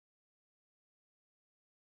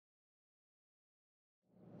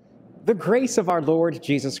The grace of our Lord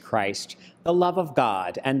Jesus Christ, the love of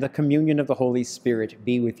God, and the communion of the Holy Spirit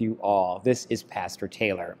be with you all. This is Pastor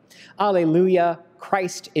Taylor. Alleluia,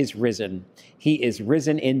 Christ is risen. He is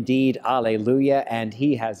risen indeed, alleluia, and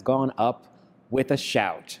he has gone up with a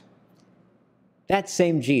shout. That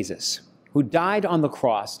same Jesus, who died on the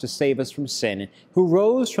cross to save us from sin, who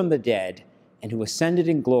rose from the dead, and who ascended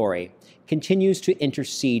in glory, continues to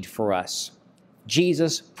intercede for us.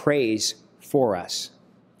 Jesus prays for us.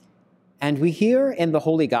 And we hear in the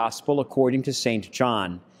Holy Gospel, according to St.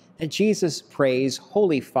 John, that Jesus prays,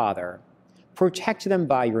 Holy Father, protect them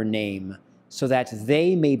by your name, so that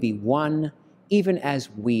they may be one, even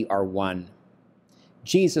as we are one.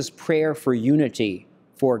 Jesus' prayer for unity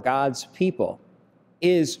for God's people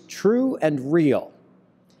is true and real.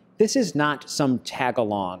 This is not some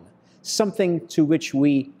tag-along, something to which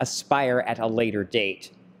we aspire at a later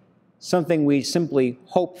date, something we simply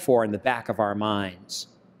hope for in the back of our minds.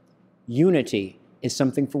 Unity is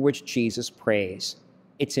something for which Jesus prays.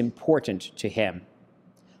 It's important to him.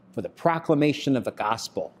 For the proclamation of the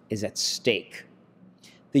gospel is at stake.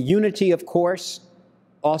 The unity, of course,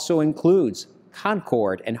 also includes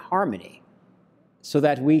concord and harmony, so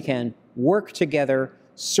that we can work together,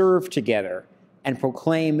 serve together, and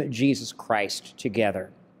proclaim Jesus Christ together.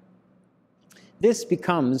 This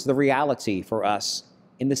becomes the reality for us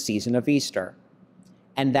in the season of Easter.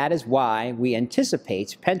 And that is why we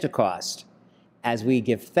anticipate Pentecost, as we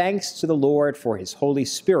give thanks to the Lord for his Holy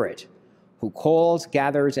Spirit, who calls,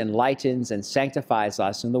 gathers, enlightens, and sanctifies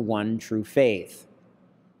us in the one true faith.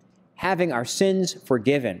 Having our sins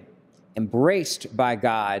forgiven, embraced by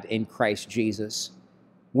God in Christ Jesus,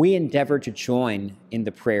 we endeavor to join in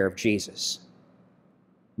the prayer of Jesus.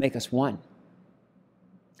 Make us one.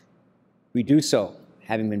 We do so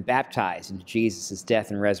having been baptized into Jesus'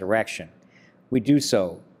 death and resurrection. We do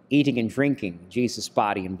so eating and drinking Jesus'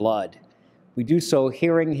 body and blood. We do so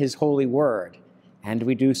hearing his holy word, and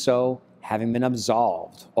we do so having been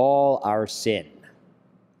absolved all our sin.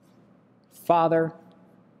 Father,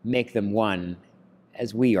 make them one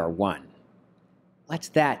as we are one. Let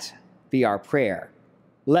that be our prayer.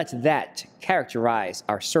 Let that characterize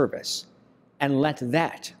our service, and let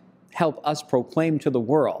that help us proclaim to the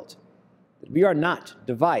world that we are not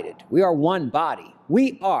divided. We are one body.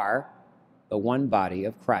 We are the one body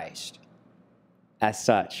of Christ. As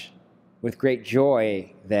such, with great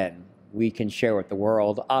joy, then, we can share with the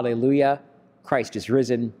world, Alleluia, Christ is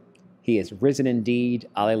risen. He is risen indeed,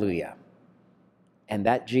 Alleluia. And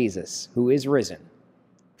that Jesus, who is risen,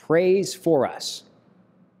 prays for us.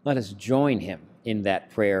 Let us join him in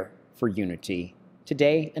that prayer for unity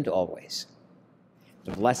today and always.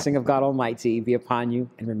 The blessing of God Almighty be upon you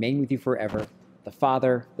and remain with you forever, the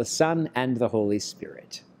Father, the Son, and the Holy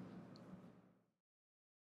Spirit.